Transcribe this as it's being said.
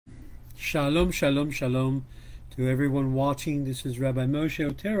Shalom, shalom, shalom to everyone watching. This is Rabbi Moshe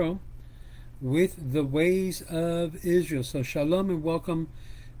Otero with the Ways of Israel. So shalom and welcome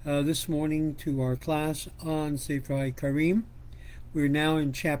this morning to our class on Sefer Haikkarim. We're now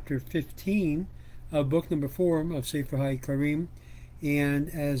in chapter 15 of book number 4 of Sefer Haikkarim. And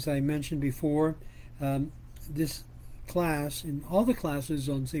as I mentioned before, this class and all the classes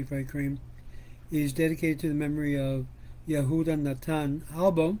on Sefer Haikkarim is dedicated to the memory of Yehuda Natan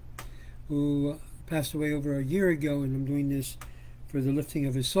Albo, who passed away over a year ago, and I'm doing this for the lifting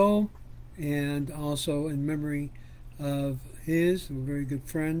of his soul and also in memory of his a very good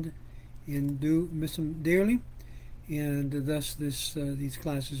friend, and do miss him dearly, and thus these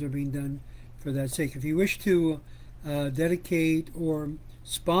classes are being done for that sake. If you wish to dedicate or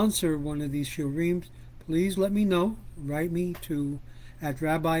sponsor one of these shiurim, please let me know. Write me to at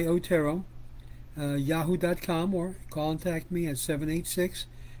Rabbi Otero yahoo.com, or contact me at 786-306-8211.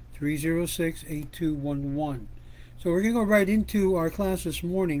 So we're going to go right into our class this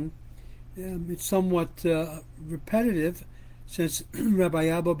morning. It's somewhat repetitive since Rabbi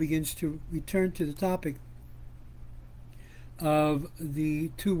Abba begins to return to the topic of the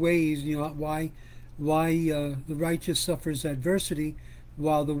two ways, why the righteous suffers adversity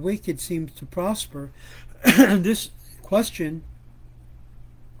while the wicked seems to prosper. This question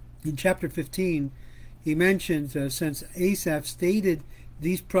in chapter 15, he mentions, since Asaph stated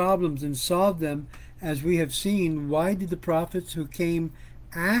these problems and solved them, as we have seen, why did the prophets who came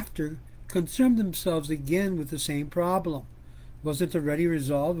after concern themselves again with the same problem? Wasn't it already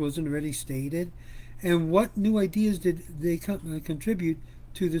resolved? Wasn't it already stated? And what new ideas did they contribute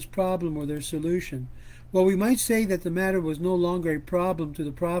to this problem or their solution? Well, we might say that the matter was no longer a problem to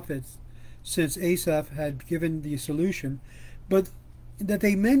the prophets, since Asaph had given the solution, but that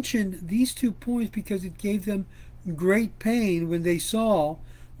they mentioned these 2 points because it gave them great pain when they saw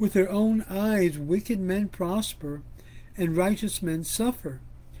with their own eyes wicked men prosper and righteous men suffer.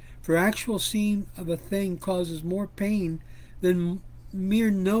 For actual seeing of a thing causes more pain than mere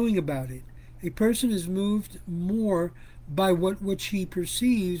knowing about it. A person is moved more by which he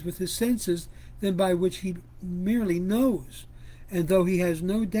perceives with his senses than by which he merely knows, and though he has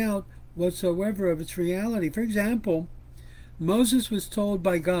no doubt whatsoever of its reality. For example, Moses was told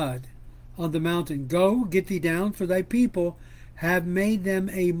by God on the mountain, "Go, get thee down, for thy people have made them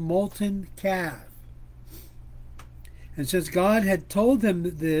a molten calf." And since God had told them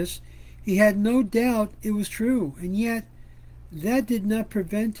this, he had no doubt it was true. And yet, that did not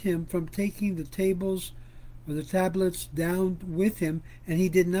prevent him from taking the tables or the tablets down with him, and he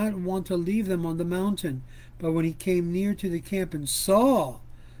did not want to leave them on the mountain. But when he came near to the camp and saw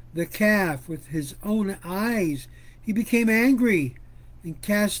the calf with his own eyes, he became angry and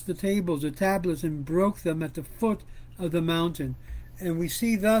cast the tables, the tablets, and broke them at the foot of the mountain. And we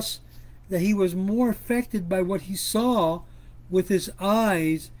see thus that he was more affected by what he saw with his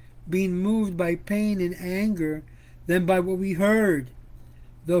eyes, being moved by pain and anger, than by what we heard,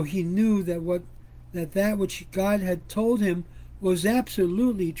 though he knew that that which God had told him was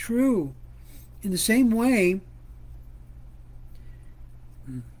absolutely true. In the same way,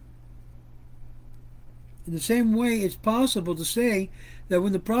 it's possible to say that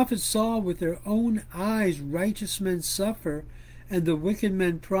when the prophets saw with their own eyes righteous men suffer and the wicked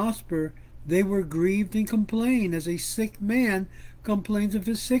men prosper, they were grieved and complained, as a sick man complains of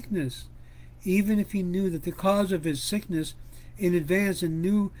his sickness. Even if he knew that the cause of his sickness in advance and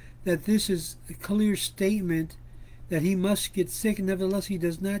knew that this is a clear statement that he must get sick, nevertheless he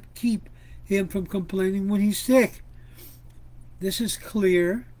does not keep him from complaining when he's sick. This is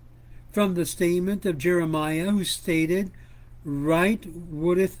clear from the statement of Jeremiah, who stated, "Right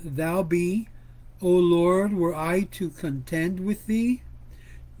wouldest thou be, O Lord, were I to contend with thee."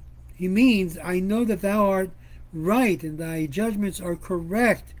 He means, I know that thou art right, and thy judgments are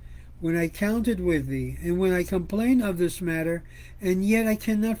correct when I counted with thee, and when I complain of this matter, and yet I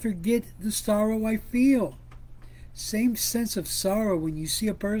cannot forget the sorrow I feel. Same sense of sorrow when you see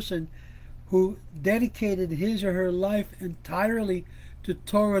a person who dedicated his or her life entirely to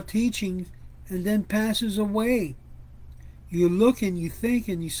Torah teachings and then passes away. You look and you think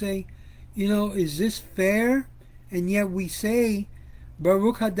and you say, is this fair? And yet we say,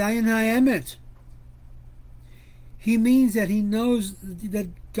 Baruch Hadayan Ha'emet. He means that he knows that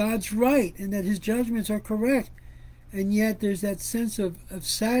God's right and that his judgments are correct. And yet there's that sense of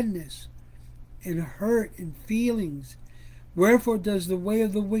sadness and hurt and feelings. Wherefore does the way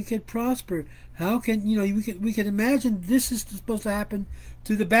of the wicked prosper? How can, we can imagine this is supposed to happen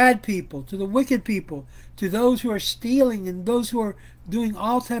to the bad people, to the wicked people, to those who are stealing and those who are doing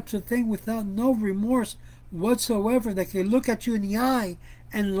all types of things without no remorse whatsoever, that can look at you in the eye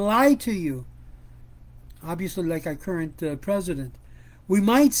and lie to you, obviously like our current president. We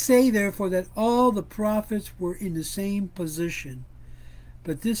might say, therefore, that all the prophets were in the same position,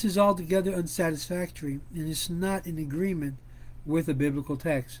 but this is altogether unsatisfactory and is not in agreement with the biblical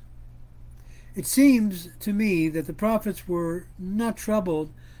text. It seems to me that the prophets were not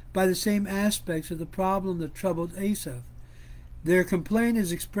troubled by the same aspects of the problem that troubled Asaph. Their complaint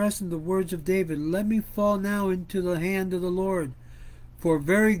is expressed in the words of David, "Let me fall now into the hand of the Lord, for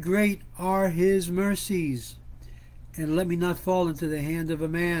very great are his mercies, and let me not fall into the hand of a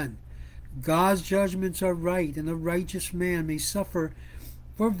man." God's judgments are right, and a righteous man may suffer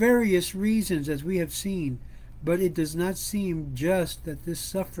for various reasons, as we have seen, but it does not seem just that this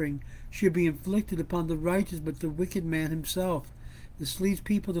suffering should be inflicted upon the righteous, but the wicked man himself. This leads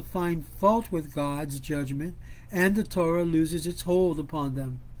people to find fault with God's judgment, and the Torah loses its hold upon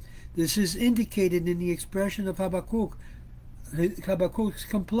them. This is indicated in the expression of Habakkuk's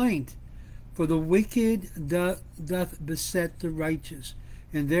complaint. For the wicked doth beset the righteous,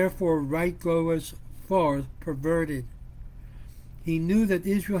 and therefore right goeth forth perverted. He knew that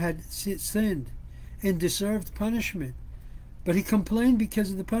Israel had sinned and deserved punishment, but he complained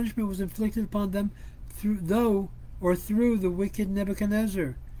because the punishment was inflicted upon them through the wicked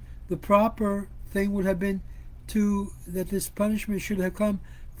Nebuchadnezzar. The proper thing would have been that this punishment should have come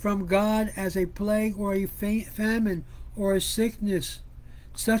from God as a plague or a famine or a sickness,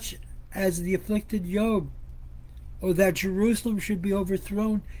 such as the afflicted Job, or that Jerusalem should be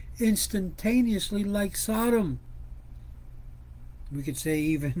overthrown instantaneously like Sodom. We could say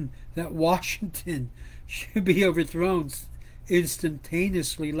even that Washington should be overthrown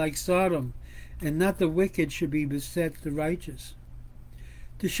instantaneously like Sodom, and not the wicked should be beset the righteous.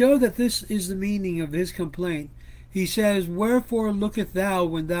 To show that this is the meaning of his complaint, he says, "Wherefore lookest thou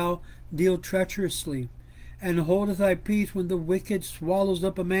when thou deal treacherously, and holdeth thy peace when the wicked swallows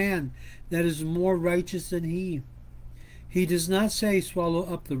up a man that is more righteous than he?" He does not say swallow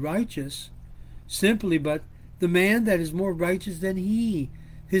up the righteous, simply, but the man that is more righteous than he.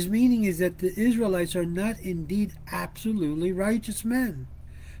 His meaning is that the Israelites are not indeed absolutely righteous men,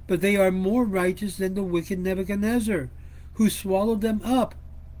 but they are more righteous than the wicked Nebuchadnezzar, who swallowed them up.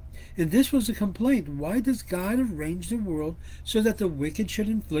 And this was a complaint. Why does God arrange the world so that the wicked should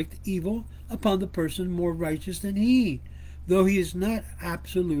inflict evil upon the person more righteous than he, though he is not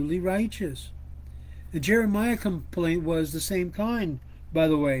absolutely righteous? The Jeremiah complaint was the same kind, by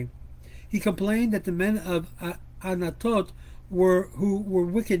the way. He complained that the men of Anatot who were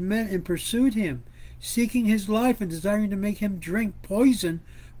wicked men and pursued him, seeking his life and desiring to make him drink poison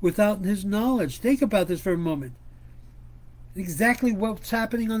without his knowledge. Think about this for a moment. Exactly what's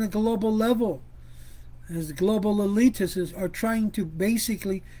happening on a global level, as the global elitists are trying to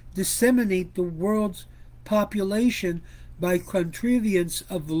basically disseminate the world's population by contrivance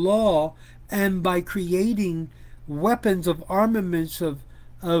of law and by creating weapons of armaments of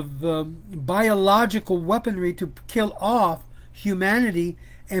biological weaponry to kill off humanity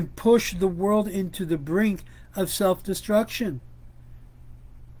and push the world into the brink of self-destruction.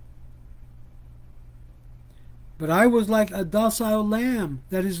 "But I was like a docile lamb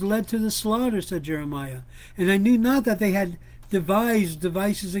that is led to the slaughter," said Jeremiah, "and I knew not that they had devised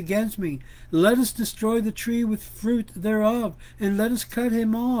devices against me. Let us destroy the tree with fruit thereof, and let us cut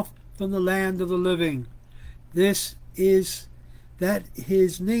him off from the land of the living. This is that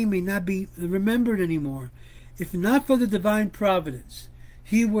his name may not be remembered anymore. If not for the divine providence,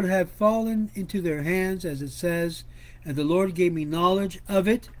 he would have fallen into their hands, as it says, and the Lord gave me knowledge of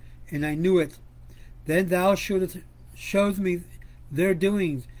it, and I knew it. Then thou showed me their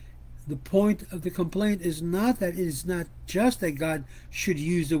doings." The point of the complaint is not that it is not just that God should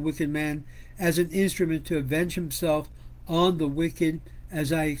use the wicked man as an instrument to avenge himself on the wicked,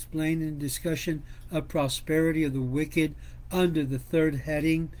 as I explained in the discussion of prosperity of the wicked under the third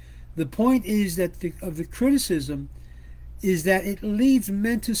heading. The point is that the criticism is that it leads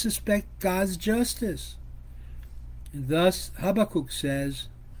men to suspect God's justice. And thus Habakkuk says,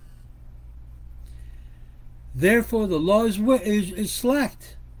 "Therefore the law is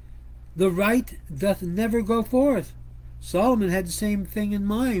slacked, the right doth never go forth." Solomon had the same thing in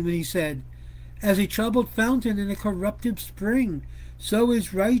mind when he said, "As a troubled fountain in a corrupted spring, so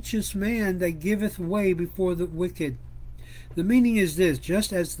is righteous man that giveth way before the wicked." The meaning is this: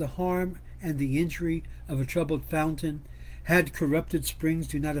 just as the harm and the injury of a troubled fountain had corrupted springs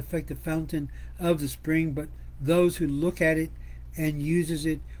do not affect the fountain of the spring, but those who look at it and uses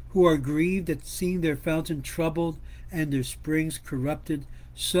it, who are grieved at seeing their fountain troubled and their springs corrupted,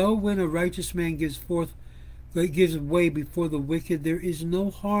 so when a righteous man gives way before the wicked, there is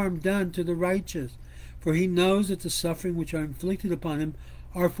no harm done to the righteous, for he knows that the suffering which are inflicted upon him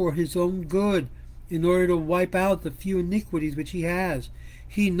are for his own good, in order to wipe out the few iniquities which he has.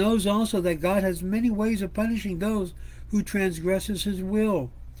 He knows also that God has many ways of punishing those who transgresses his will.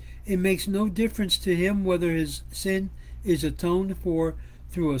 It makes no difference to him whether his sin is atoned for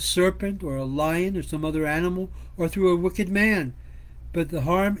through a serpent or a lion or some other animal or through a wicked man. But the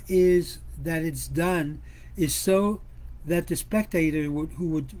harm is that it's done is so that the spectator who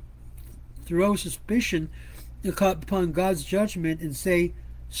would throw suspicion upon God's judgment and say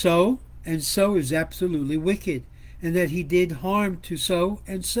so and so is absolutely wicked, and that he did harm to so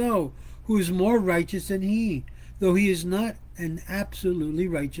and so, who is more righteous than he, though he is not an absolutely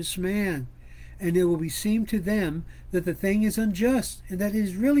righteous man. And it will be seem to them that the thing is unjust, and that it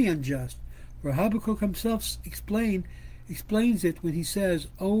is really unjust. For Habakkuk himself explains it when he says,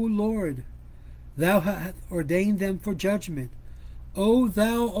 O Lord, thou hast ordained them for judgment. O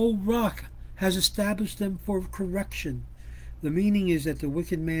thou, O rock, has established them for correction. The meaning is that the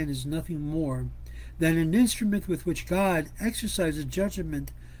wicked man is nothing more than an instrument with which God exercises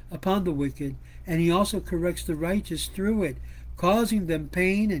judgment upon the wicked, and he also corrects the righteous through it, causing them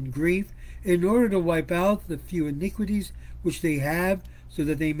pain and grief in order to wipe out the few iniquities which they have, so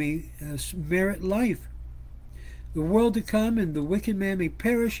that they may merit life. The world to come, and the wicked man may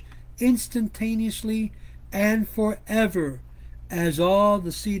perish instantaneously and forever, as all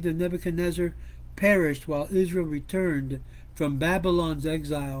the seed of Nebuchadnezzar perished while Israel returned from Babylon's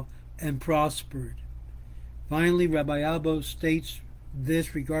exile and prospered. Finally, Rabbi Albo states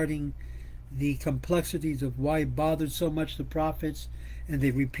this regarding the complexities of why it bothered so much the prophets, and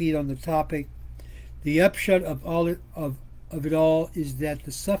they repeat on the topic. The upshot of it all is that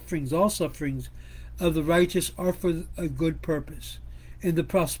all sufferings of the righteous are for a good purpose, and the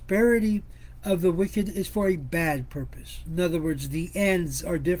prosperity of the wicked is for a bad purpose. In other words, the ends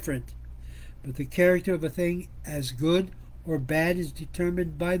are different, but the character of a thing as good or bad is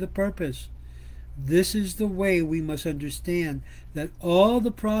determined by the purpose. This is the way we must understand that all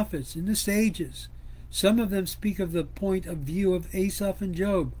the prophets and the sages, some of them speak of the point of view of Asaph and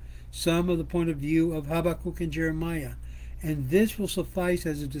Job, some of the point of view of Habakkuk and Jeremiah, and this will suffice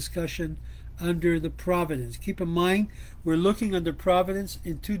as a discussion under the providence. Keep in mind, we're looking under providence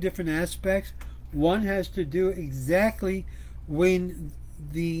in two different aspects. One has to do exactly when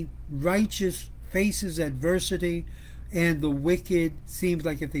the righteous faces adversity and the wicked seems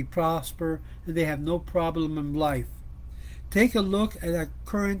like if they prosper and they have no problem in life. Take a look at our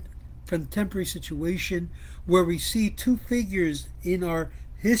current contemporary situation where we see two figures in our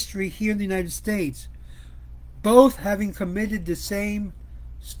history here in the United States, both having committed the same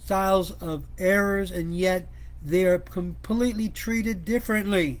styles of errors, and yet they are completely treated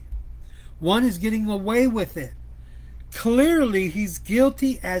differently. One is getting away with it. Clearly he's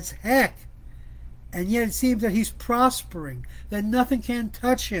guilty as heck, and yet it seems that he's prospering, that nothing can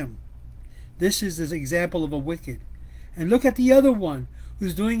touch him. This is an example of a wicked. And look at the other one,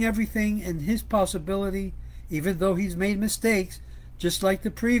 who's doing everything in his possibility, even though he's made mistakes, just like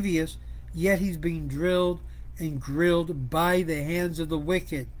the previous, yet he's being drilled and grilled by the hands of the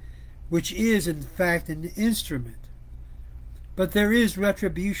wicked, which is in fact an instrument. But there is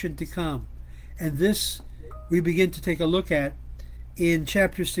retribution to come, and this we begin to take a look at in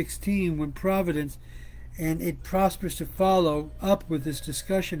chapter 16, when providence, and it prospers to follow up with this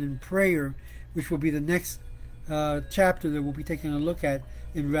discussion and prayer, which will be the next chapter that we'll be taking a look at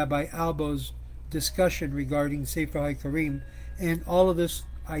in Rabbi Albo's discussion regarding Sefer Haikkarim, and all of this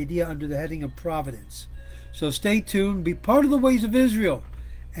idea under the heading of providence. So stay tuned, be part of the ways of Israel,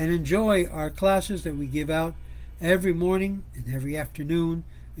 and enjoy our classes that we give out every morning and every afternoon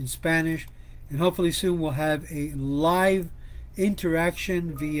in Spanish, and hopefully soon we'll have a live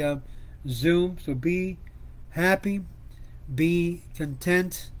interaction via Zoom. So be happy, be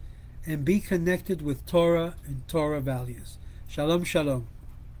content, and be connected with Torah and Torah values. Shalom, shalom.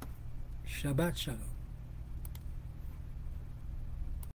 Shabbat shalom.